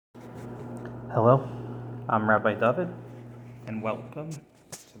Hello, I'm Rabbi David, and welcome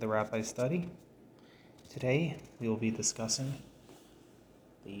to the Rabbi Study. Today we will be discussing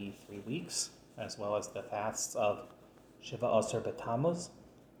the 3 weeks, as well as the fasts of Shiva Asar Tamuz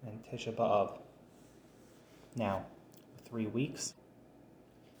and Tisha B'Av. Now, 3 weeks,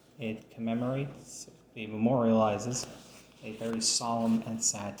 it memorializes a very solemn and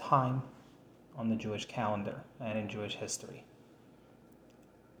sad time on the Jewish calendar and in Jewish history.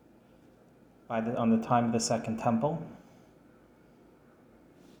 On the time of the Second Temple,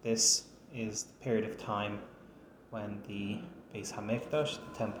 this is the period of time when the Beis HaMikdash,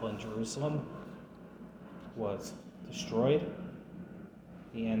 the temple in Jerusalem, was destroyed,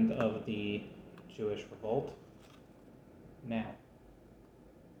 the end of the Jewish revolt. Now,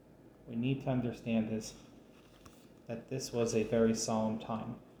 we need to understand that this was a very solemn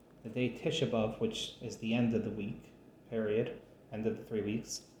time. The day Tisha B'Av, which is the end of the week period, end of the 3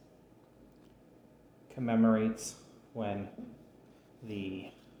 weeks, memorializes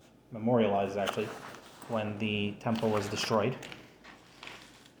when the temple was destroyed.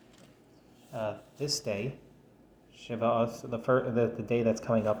 This day, Shiva Asar, the day that's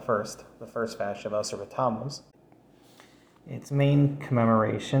coming up first, the first fast, Shiva Asar Tamuz, its main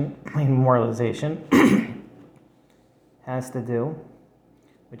memorialization has to do,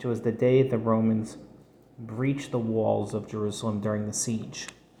 which was the day the Romans breached the walls of Jerusalem during the siege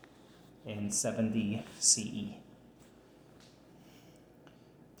in 70 CE.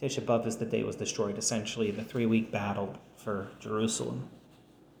 Tisha B'Av is the day it was destroyed, essentially the 3-week battle for Jerusalem.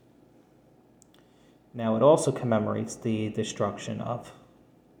 Now it also commemorates the destruction of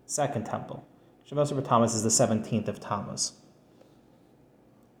Second Temple. Shiva Asar B'Tamuz is the 17th of Tamuz.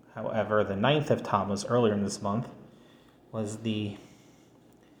 However, the 9th of Tamuz, earlier in this month, was the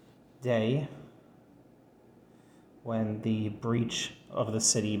day when the breach of the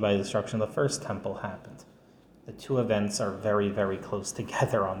city by the destruction of the first temple happened. The two events are very, very close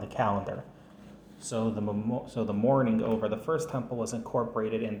together on the calendar. So the mourning over the first temple was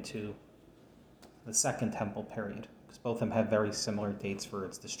incorporated into the Second Temple period, because both of them have very similar dates for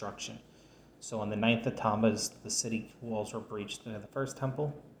its destruction. So on the 9th of Tammuz, the city walls were breached in the first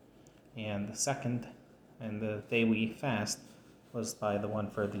temple, and the second, and the day we fast, was by the one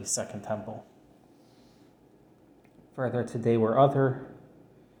for the Second Temple. Further, today where other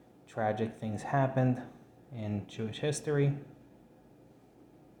tragic things happened in Jewish history.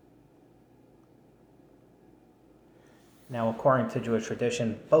 Now, according to Jewish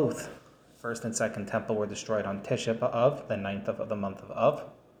tradition, both First and Second Temple were destroyed on Tisha B'Av, the 9th of the month of Av.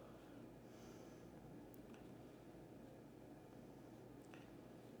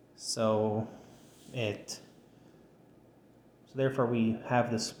 So therefore we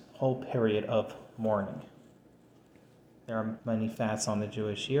have this whole period of mourning. There are many fasts on the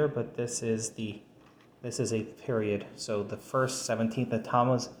Jewish year, but this is a period. So the first 17th of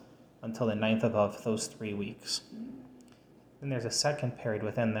Tammuz until the 9th of Av, those 3 weeks. Then there's a second period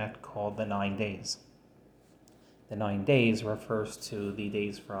within that called the 9 days. The 9 days refers to the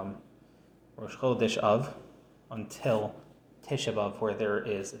days from Rosh Chodesh Av until Tisha B'Av, where there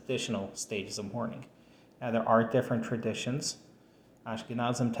is additional stages of mourning. Now there are different traditions.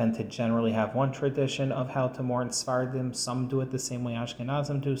 Ashkenazim tend to generally have one tradition of how to mourn. Sephardim, some do it the same way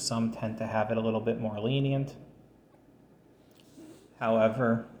Ashkenazim do. Some tend to have it a little bit more lenient.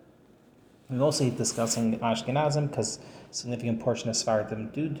 However, we're mostly discussing Ashkenazim because a significant portion of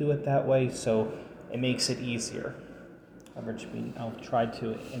Sephardim do it that way, so it makes it easier. I'll try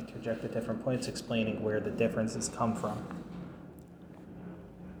to interject at different points explaining where the differences come from.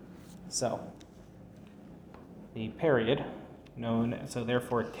 So, the period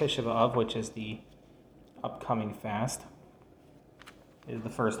therefore Tisha B'Av, which is the upcoming fast, is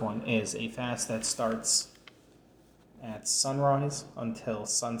the first one, is a fast that starts at sunrise until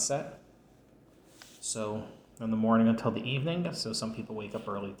sunset. So from the morning until the evening. So some people wake up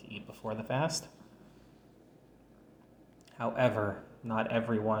early to eat before the fast. However, not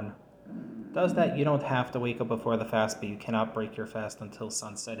everyone does that. You don't have to wake up before the fast, but you cannot break your fast until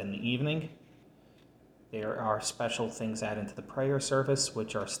sunset in the evening. There are special things added into the prayer service,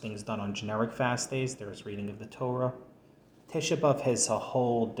 which are things done on generic fast days. There's reading of the Torah. Tisha B'Av has a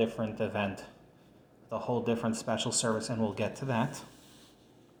whole different event, a whole different special service, and we'll get to that.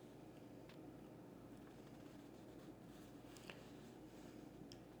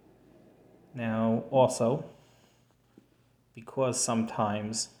 Now, also, because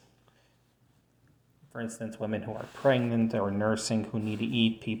sometimes, for instance, women who are pregnant or nursing who need to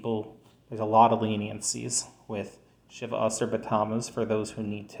eat, there's a lot of leniencies with Shiva Asar B'Tamuz for those who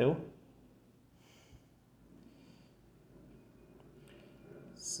need to.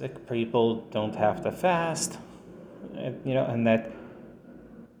 sick people don't have to fast,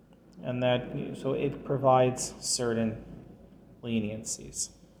 so it provides certain leniencies.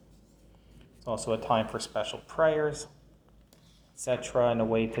 It's also a time for special prayers, etc., and a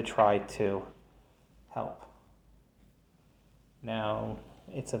way to try to help. Now,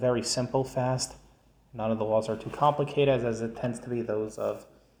 it's a very simple fast. None of the laws are too complicated, as it tends to be those of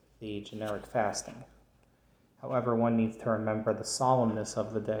the generic fasting. However, one needs to remember the solemnness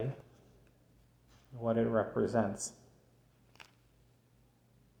of the day, what it represents.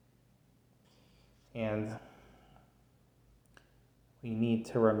 And we need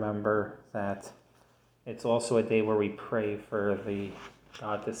to remember that it's also a day where we pray for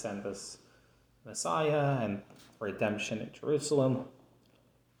God to send us Messiah and redemption in Jerusalem.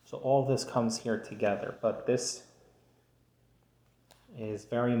 So all this comes here together, but this is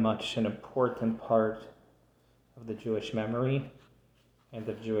very much an important part of the Jewish memory and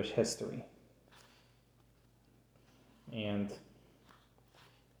of Jewish history. And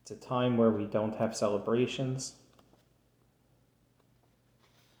it's a time where we don't have celebrations.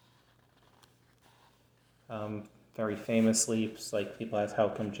 Very famously, it's like people ask how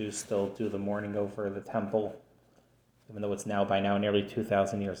come Jews still do the mourning over the temple, even though it's by now nearly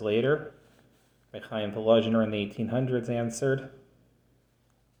 2,000 years later. Chaim Volozhiner in the 1800s answered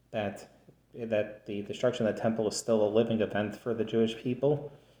that the destruction of the temple is still a living event for the Jewish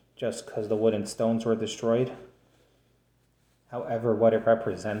people, just because the wood and stones were destroyed. However, what it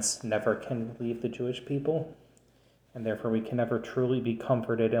represents never can leave the Jewish people, and therefore we can never truly be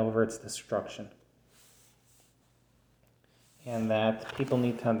comforted over its destruction. And that people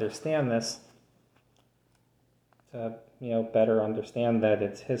need to understand this to, better understand that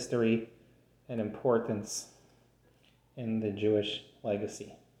its history and importance in the Jewish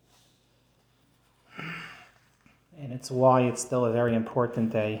legacy. And it's why it's still a very important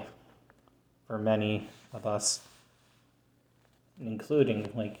day for many of us, including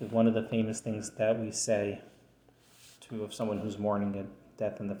one of the famous things that we say to someone who's mourning a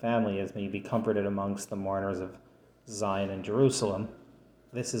death in the family is, may you be comforted amongst the mourners of Zion and Jerusalem.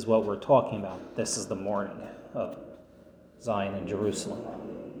 This is what we're talking about. This is the mourning of Zion and Jerusalem.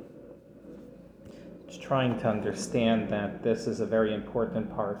 Just trying to understand that this is a very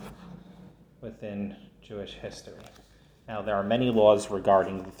important part within Jewish history. Now, there are many laws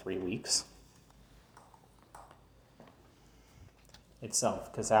regarding the 3 weeks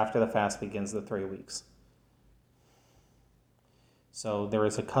itself, because after the fast begins the 3 weeks. So there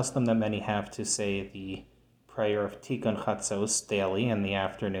is a custom that many have to say the prayer of Tikkun Chatzos daily in the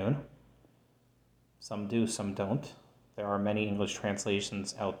afternoon. Some do, some don't. There are many English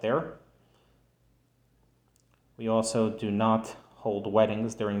translations out there. We also do not hold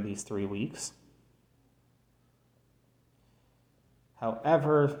weddings during these 3 weeks.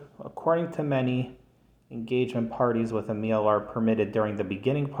 However, according to many, engagement parties with a meal are permitted during the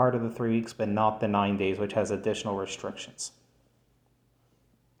beginning part of the 3 weeks, but not the 9 days, which has additional restrictions.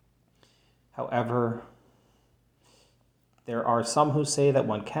 However, there are some who say that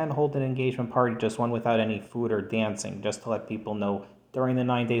one can hold an engagement party, just one without any food or dancing, just to let people know during the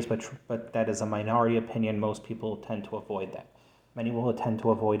 9 days, but that is a minority opinion. Most people tend to avoid that. Many will tend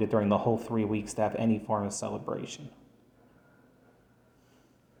to avoid it during the whole 3 weeks to have any form of celebration.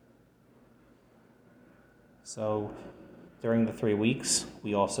 So during the 3 weeks,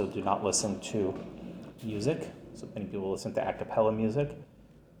 we also do not listen to music. So many people listen to a cappella music.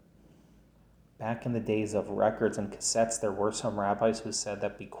 Back in the days of records and cassettes, there were some rabbis who said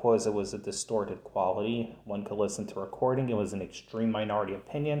that because it was a distorted quality, one could listen to recording. It was an extreme minority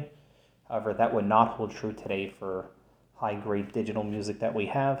opinion. However, that would not hold true today for high-grade digital music that we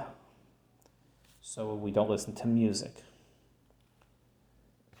have. So we don't listen to music,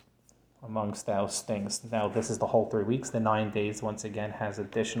 amongst those things. Now, this is the whole 3 weeks. The 9 days, once again, has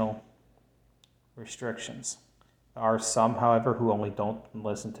additional restrictions. There are some, however, who only don't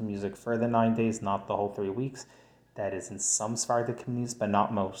listen to music for the 9 days, not the whole 3 weeks. That is in some Sephardic communities, but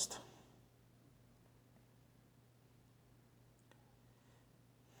not most.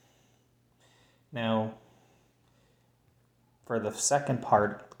 Now, for the second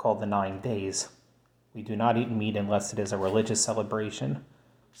part, called the 9 days, we do not eat meat unless it is a religious celebration,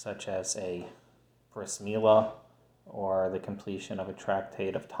 such as a bris milah or the completion of a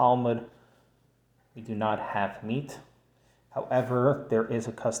tractate of Talmud. We do not have meat. However, there is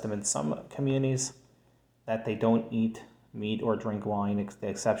a custom in some communities that they don't eat meat or drink wine, with the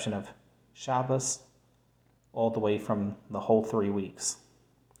exception of Shabbos, all the way from the whole 3 weeks.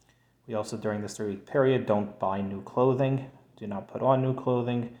 We also, during this 3-week period, don't buy new clothing, do not put on new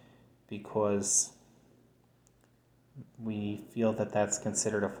clothing, because We feel that that's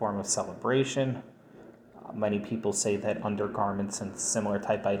considered a form of celebration. Many people say that undergarments and similar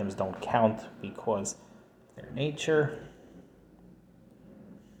type items don't count because of their nature.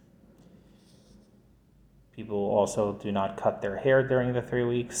 People also do not cut their hair during the 3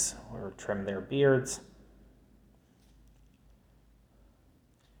 weeks or trim their beards.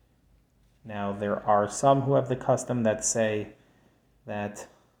 Now, there are some who have the custom that say that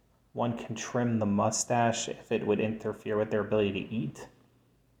one can trim the mustache if it would interfere with their ability to eat,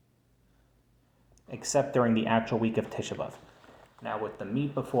 except during the actual week of Tisha B'Av. Now, with the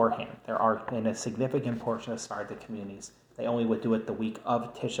meat beforehand, there are, in a significant portion of Sephardic communities, they only would do it the week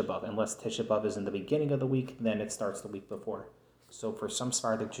of Tisha B'Av. Unless Tisha B'Av is in the beginning of the week, then it starts the week before. So for some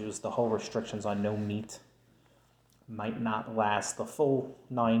Sephardic Jews, the whole restrictions on no meat might not last the full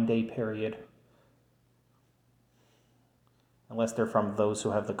 9-day period, unless they're from those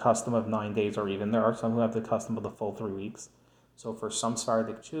who have the custom of 9 days, or even there are some who have the custom of the full 3 weeks. So for some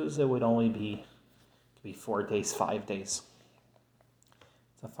Sephardic Jews, it would only be 4 days, 5 days.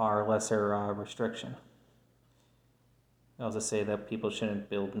 It's a far lesser restriction. They also say that people shouldn't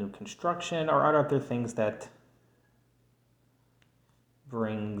build new construction or other things that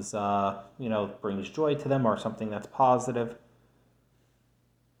brings joy to them, or something that's positive.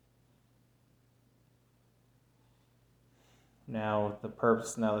 Now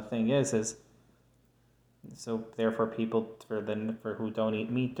the thing is so therefore people for who don't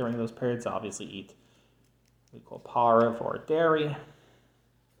eat meat during those periods obviously eat what we call parv or dairy.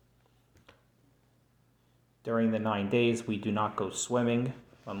 During the 9 days, we do not go swimming,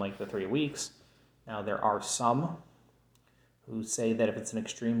 unlike the 3 weeks. Now, there are some who say that if it's an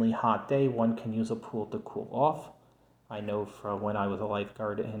extremely hot day, one can use a pool to cool off. I know from when I was a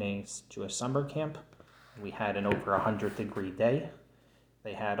lifeguard in a Jewish summer camp, we had an over 100-degree day.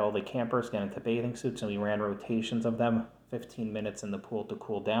 They had all the campers get into bathing suits, and we ran rotations of them, 15 minutes in the pool to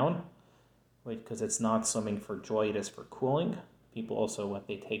cool down, because it's not swimming for joy, it is for cooling. People also, when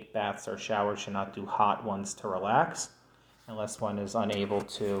they take baths or showers, should not do hot ones to relax, unless one is unable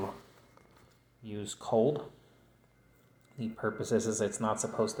to use cold. The purpose is it's not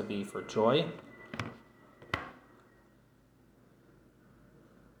supposed to be for joy.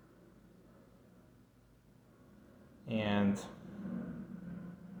 And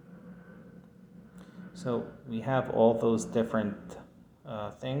so we have all those different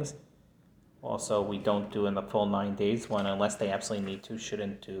things. Also, we don't do in the full 9 days, one, unless they absolutely need to,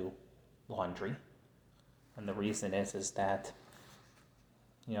 shouldn't do laundry. And the reason is that,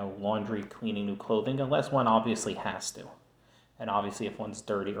 laundry, cleaning new clothing, unless one obviously has to. And obviously if one's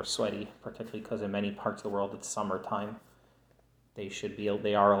dirty or sweaty, particularly because in many parts of the world it's summertime, they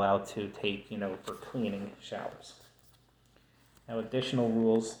are allowed to take, for cleaning showers. Now, additional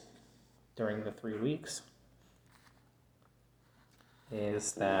rules during the 3 weeks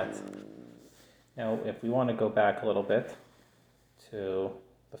is that, now, if we want to go back a little bit to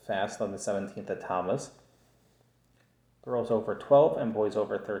the fast on the 17th of Tamuz, girls over 12 and boys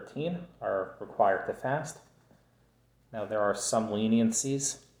over 13 are required to fast. Now, there are some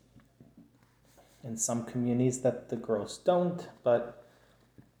leniencies in some communities that the girls don't, but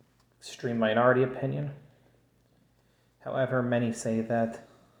extreme minority opinion. However, many say that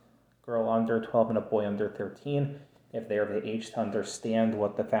a girl under 12 and a boy under 13, if they are the age to understand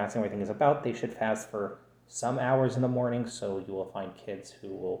what the fasting and everything is about, they should fast for some hours in the morning. So you will find kids who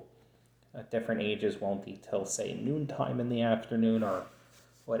will, at different ages, won't eat till, say, noontime in the afternoon or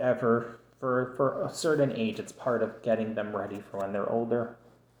whatever. For a certain age, it's part of getting them ready for when they're older.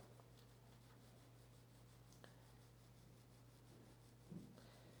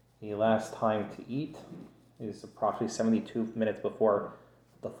 The last time to eat is approximately 72 minutes before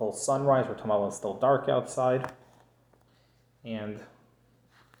the full sunrise. We're talking about when it's still dark outside. And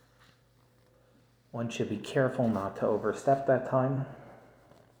one should be careful not to overstep that time.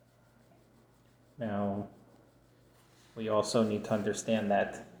 Now, we also need to understand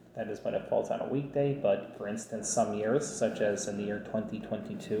that is when it falls on a weekday, but for instance, some years, such as in the year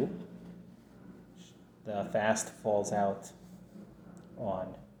 2022, the fast falls out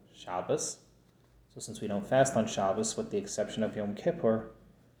on Shabbos. So since we don't fast on Shabbos, with the exception of Yom Kippur,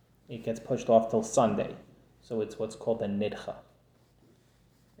 it gets pushed off till Sunday. So it's what's called a nidcha.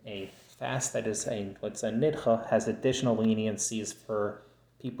 A fast that is what's a nidcha has additional leniencies for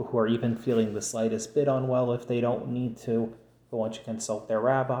people who are even feeling the slightest bit unwell if they don't need to, but once you consult their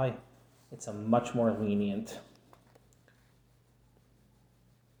rabbi, it's a much more lenient.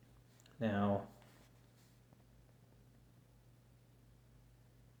 Now,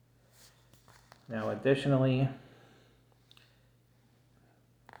 additionally,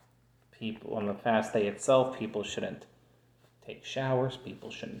 people on the fast day itself, people shouldn't take showers, people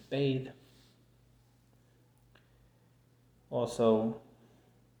shouldn't bathe. Also,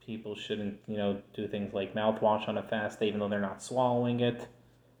 people shouldn't, do things like mouthwash on a fast day, even though they're not swallowing it.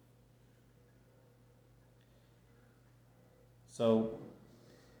 So,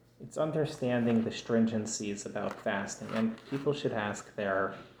 it's understanding the stringencies about fasting, and people should ask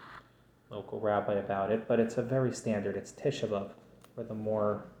their local rabbi about it, but it's a very standard. It's Tisha B'Av, where the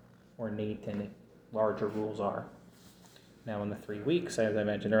more ornate and larger rules are. Now, in the 3 weeks, as I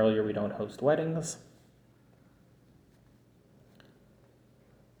mentioned earlier, we don't host weddings.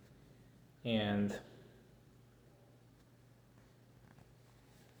 And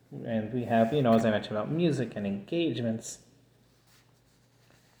we have, as I mentioned, about music and engagements.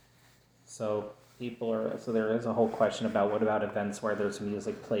 So there is a whole question about what about events where there's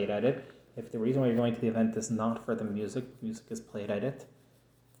music played at it. If the reason why you're going to the event is not for the music is played at it,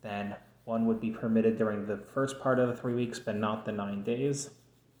 then one would be permitted during the first part of the 3 weeks, but not the 9 days.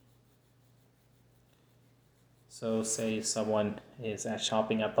 So say someone is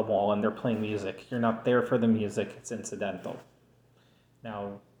shopping at the mall and they're playing music. You're not there for the music, it's incidental.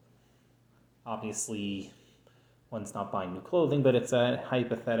 Now, obviously, one's not buying new clothing, but it's a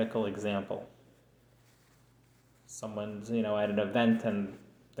hypothetical example. Someone's, at an event and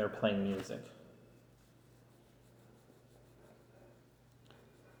they're playing music.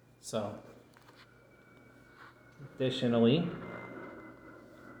 So, additionally,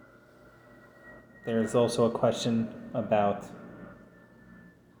 there's also a question about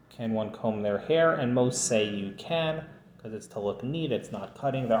can one comb their hair, and most say you can because it's to look neat, it's not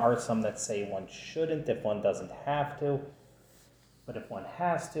cutting. There are some that say one shouldn't if one doesn't have to, but if one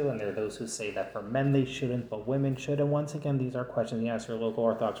has to, and there are those who say that for men they shouldn't, but women should. And once again, these are questions you ask your local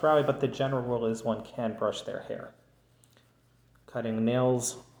Orthodox rabbi, but the general rule is one can brush their hair. Cutting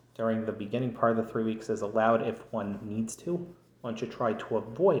nails during the beginning part of the 3 weeks is allowed if one needs to. One should try to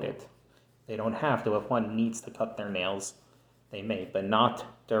avoid it. They don't have to. If one needs to cut their nails, they may, but not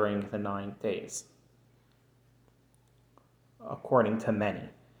during the 9 days, according to many.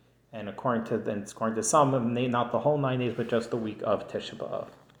 And according to some, not the whole 9 days, but just the week of Tisha B'Av.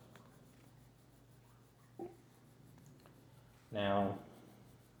 Now,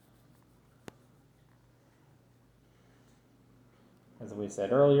 as we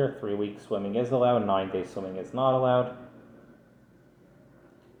said earlier, 3 weeks swimming is allowed, 9 days swimming is not allowed.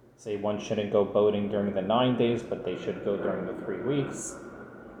 Say one shouldn't go boating during the 9 days, but they should go during the 3 weeks.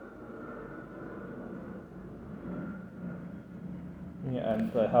 Yeah,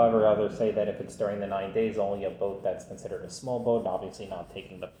 but however, others say that if it's during the 9 days, only a boat that's considered a small boat, obviously not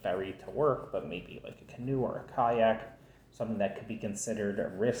taking the ferry to work, but maybe like a canoe or a kayak, something that could be considered a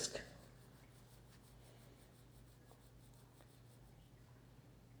risk.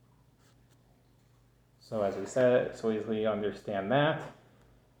 So as we said, we understand that.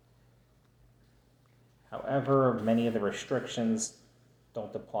 However, many of the restrictions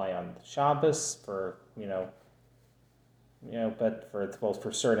don't apply on Shabbos for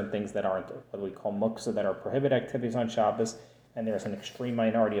certain things that aren't what we call muksa, that are prohibited activities on Shabbos, and there's an extreme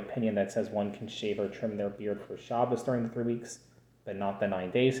minority opinion that says one can shave or trim their beard for Shabbos during the 3 weeks, but not the 9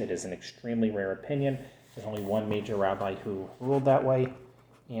 days. It is an extremely rare opinion. There's only one major rabbi who ruled that way,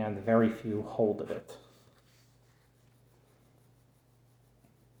 and very few hold of it.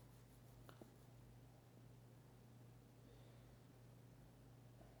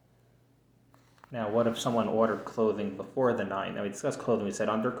 Now, what if someone ordered clothing before the 9? Now, we discussed clothing. We said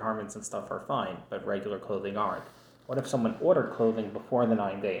undergarments and stuff are fine, but regular clothing aren't. What if someone ordered clothing before the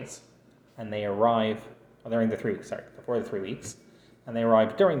 9 days, and they arrive during the 3 weeks? Before the 3 weeks, and they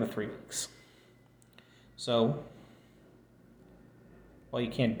arrive during the 3 weeks. So, you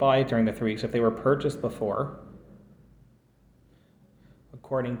can't buy it during the 3 weeks if they were purchased before.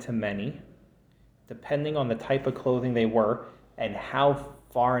 According to many, depending on the type of clothing they were and how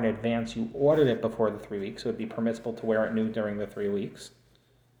far in advance you ordered it before the 3 weeks, it would be permissible to wear it new during the 3 weeks.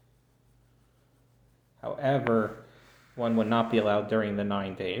 However, one would not be allowed during the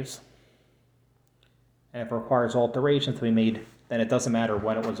 9 days. And if it requires alterations to be made, then it doesn't matter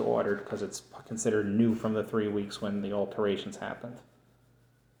when it was ordered because it's considered new from the 3 weeks when the alterations happened.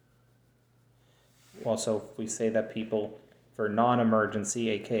 Also, if we say that people for non-emergency,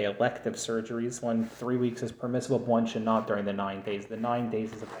 aka elective surgeries, 3 weeks is permissible, one should not during the 9 days. The 9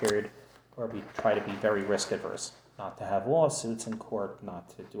 days is a period where we try to be very risk averse, not to have lawsuits in court, not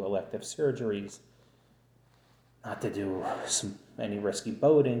to do elective surgeries, not to do any risky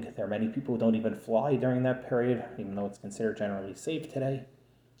boating. There are many people who don't even fly during that period, even though it's considered generally safe today.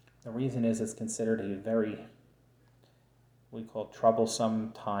 The reason is it's considered a very, we call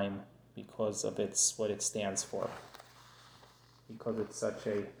troublesome time because of what it stands for, because it's such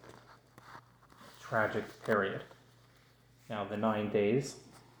a tragic period. Now the 9 days,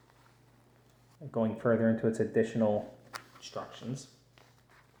 going further into its additional instructions.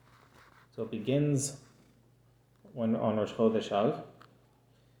 So it begins on Rosh Chodesh Av.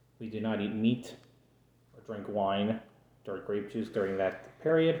 We do not eat meat or drink wine or grape juice during that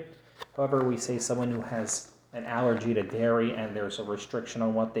period. However, we say someone who has an allergy to dairy and there's a restriction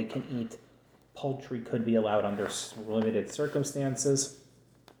on what they can eat, poultry could be allowed under limited circumstances.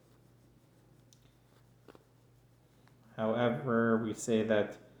 However, we say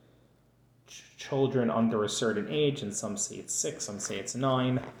that children under a certain age, and some say it's 6, some say it's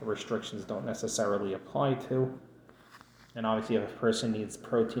 9, the restrictions don't necessarily apply to. And obviously if a person needs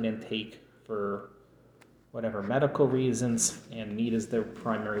protein intake for whatever medical reasons, and meat is the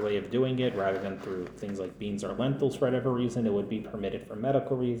primary way of doing it rather than through things like beans or lentils for whatever reason, it would be permitted for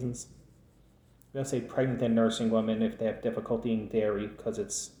medical reasons. We also say pregnant and nursing women, if they have difficulty eating dairy because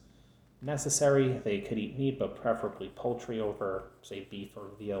it's necessary, they could eat meat, but preferably poultry over, say, beef or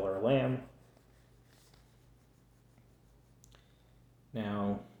veal or lamb.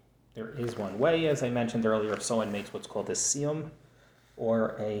 Now, there is one way, as I mentioned earlier, if someone makes what's called a siyum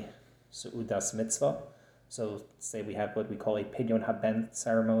or a su'udas mitzvah. So, say we have what we call a pidyon haben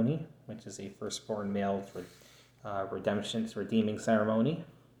ceremony, which is a firstborn male's redeeming ceremony.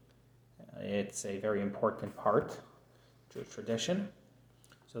 It's a very important part to tradition.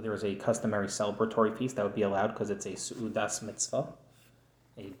 So there is a customary celebratory feast that would be allowed because it's a su'udas mitzvah.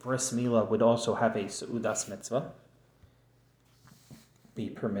 A bris milah would also have a su'udas mitzvah, be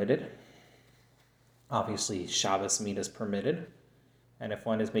permitted. Obviously, Shabbos meat is permitted. And if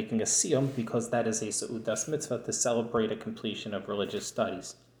one is making a siyum, because that is a su'udas mitzvah, to celebrate a completion of religious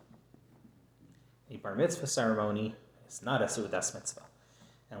studies. A bar mitzvah ceremony is not a su'udas mitzvah,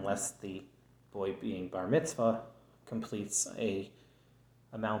 unless the boy being bar mitzvah completes a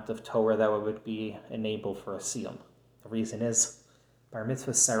amount of Torah that would be enabled for a siyum. The reason is, bar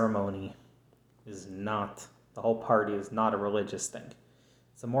mitzvah ceremony is not, the whole party is not a religious thing.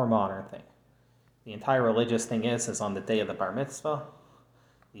 It's a more modern thing. The entire religious thing is on the day of the bar mitzvah,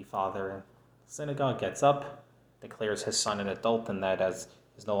 the father in the synagogue gets up, declares his son an adult, and that as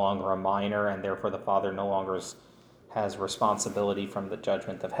is no longer a minor, and therefore the father no longer has responsibility from the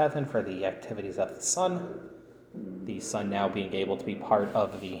judgment of heaven for the activities of the son. The son now being able to be part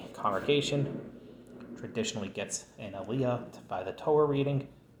of the congregation traditionally gets an aliyah by the Torah reading,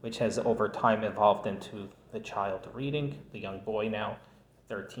 which has over time evolved into the child reading, the young boy now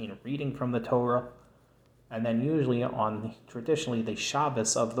 13 reading from the Torah. And then usually on traditionally the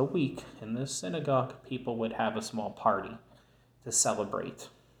Shabbos of the week in the synagogue, people would have a small party to celebrate,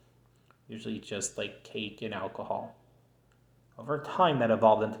 usually just like cake and alcohol. Over time, that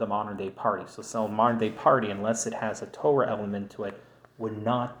evolved into the modern-day party. So some modern-day party, unless it has a Torah element to it, would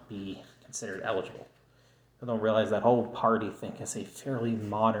not be considered eligible. People don't realize that whole party thing is a fairly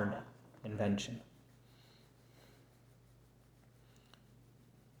modern invention.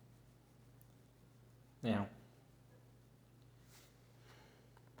 Now,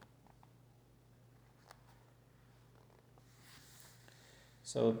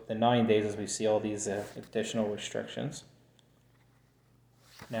 so the 9 days, as we see all these additional restrictions.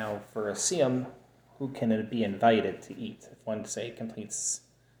 Now, for a siyum, who can it be invited to eat? If one, say, completes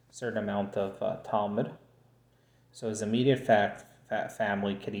a certain amount of Talmud, so his immediate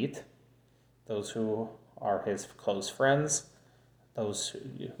family could eat, those who are his close friends,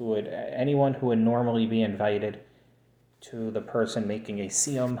 anyone who would normally be invited to the person making a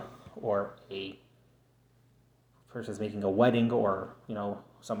siyum, or a person's making a wedding, or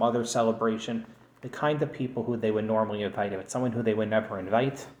some other celebration. The kind of people who they would normally invite. If it's someone who they would never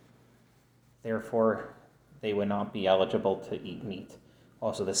invite, therefore they would not be eligible to eat meat.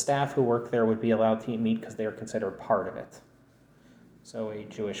 Also, the staff who work there would be allowed to eat meat because they are considered part of it. So a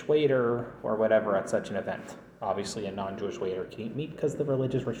Jewish waiter or whatever at such an event. Obviously, a non-Jewish waiter can eat meat because the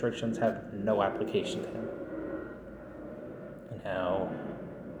religious restrictions have no application to him. Now,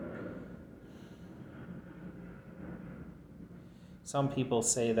 some people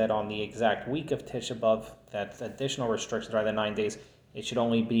say that on the exact week of Tisha B'Av, that additional restrictions, rather than 9 days, it should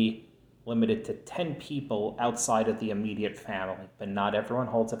only be limited to 10 people outside of the immediate family, but not everyone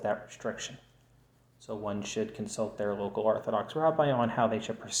holds up that restriction. So one should consult their local Orthodox rabbi on how they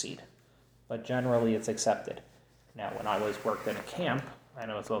should proceed. But generally it's accepted. Now, when I worked in a camp, I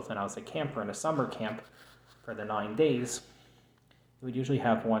know as well as when I was a camper in a summer camp for the 9 days, we would usually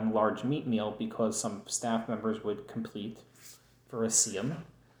have one large meat meal because some staff members would complete for a siyum,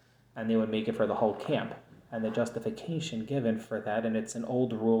 and they would make it for the whole camp. and the justification given for that, and it's an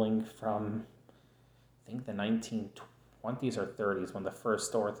old ruling from, I think, the 1920s or 30s when the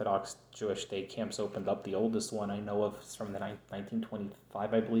first Orthodox Jewish day camps opened up. The oldest one I know of is from the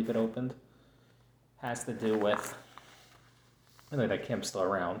 1925, I believe it opened. Has to do with, I know that camp's still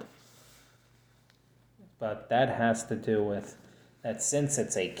around, but that has to do with that since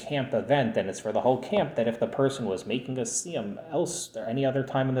it's a camp event and it's for the whole camp, that if the person was making a siyum else or any other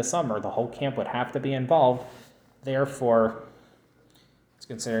time in the summer, the whole camp would have to be involved. Therefore, it's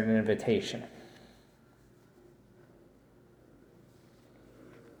considered an invitation.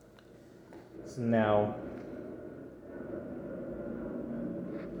 So now,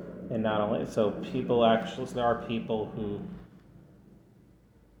 and not only, so people actually, so there are people who,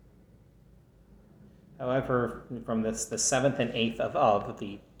 however, from the 7th and 8th of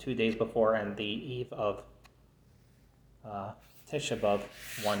the 2 days before, and the eve of Tisha B'Av,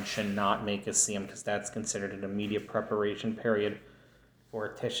 one should not make a siyum because that's considered an immediate preparation period for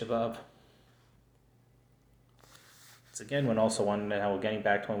Tisha B'Av. It's again when also one, now getting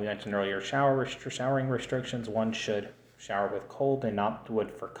back to when we mentioned earlier, showering restrictions, one should shower with cold and not do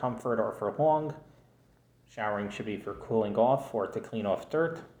it for comfort or for long. Showering should be for cooling off or to clean off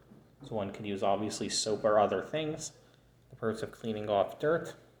dirt. So one could use obviously soap or other things, the purpose of cleaning off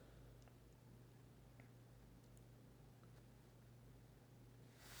dirt.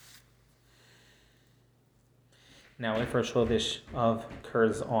 Now, if Rosh Chodesh Av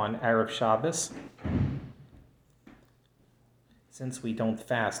occurs on Erev Shabbos, since we don't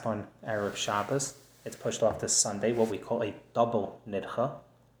fast on Erev Shabbos, it's pushed off to Sunday, what we call a double nidcha.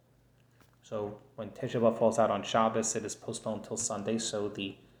 So when Tisha B'Av falls out on Shabbos, it is postponed until Sunday. So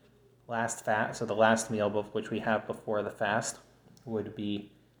the last meal which we have before the fast would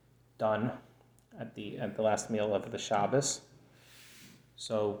be done at the last meal of the Shabbos.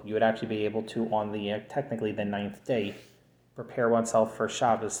 So you would actually be able to, on the technically the 9th day, prepare oneself for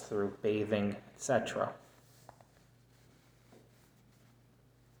Shabbos through bathing, etc.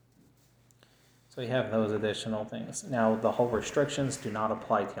 So you have those additional things. Now, the whole restrictions do not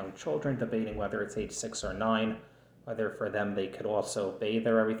apply to young children, debating whether it's age 6 or 9, whether for them they could also bathe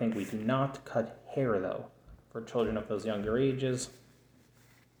or everything. We do not cut hair, though, for children of those younger ages.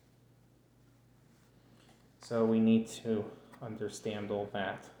 So we need to understand all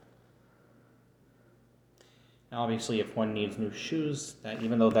that. Now, obviously, if one needs new shoes, that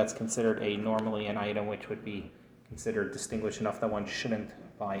even though that's considered normally an item which would be considered distinguished enough that one shouldn't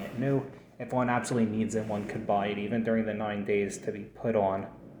buy it new, if one absolutely needs it, one could buy it even during the 9 days to be put on.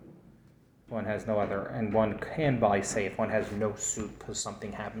 One has no other, and one can buy, say, if one has no suit because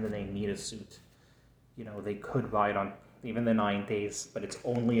something happened and they need a suit, they could buy it on even the 9 days, but it's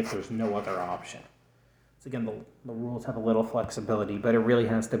only if there's no other option. So again, the rules have a little flexibility, but it really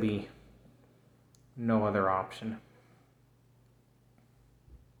has to be no other option.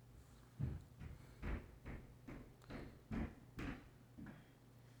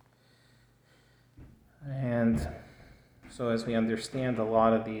 And so as we understand, a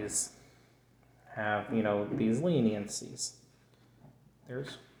lot of these have, these leniencies.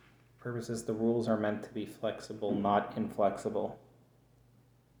 There's purposes, the rules are meant to be flexible, not inflexible.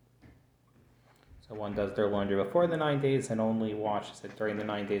 So one does their laundry before the 9 days and only washes it during the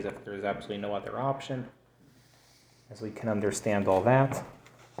 9 days if there's absolutely no other option, as we can understand all that.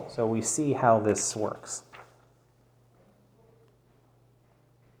 So we see how this works.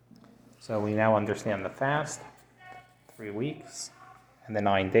 So we now understand the fast, 3 weeks, and the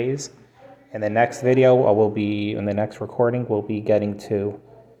 9 days. In the next video, in the next recording, we'll be getting to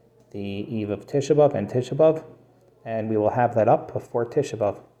the eve of Tisha B'Av and Tisha B'Av, and we will have that up before Tisha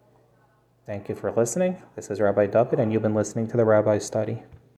B'Av. Thank you for listening. This is Rabbi David, and you've been listening to the Rabbi Study.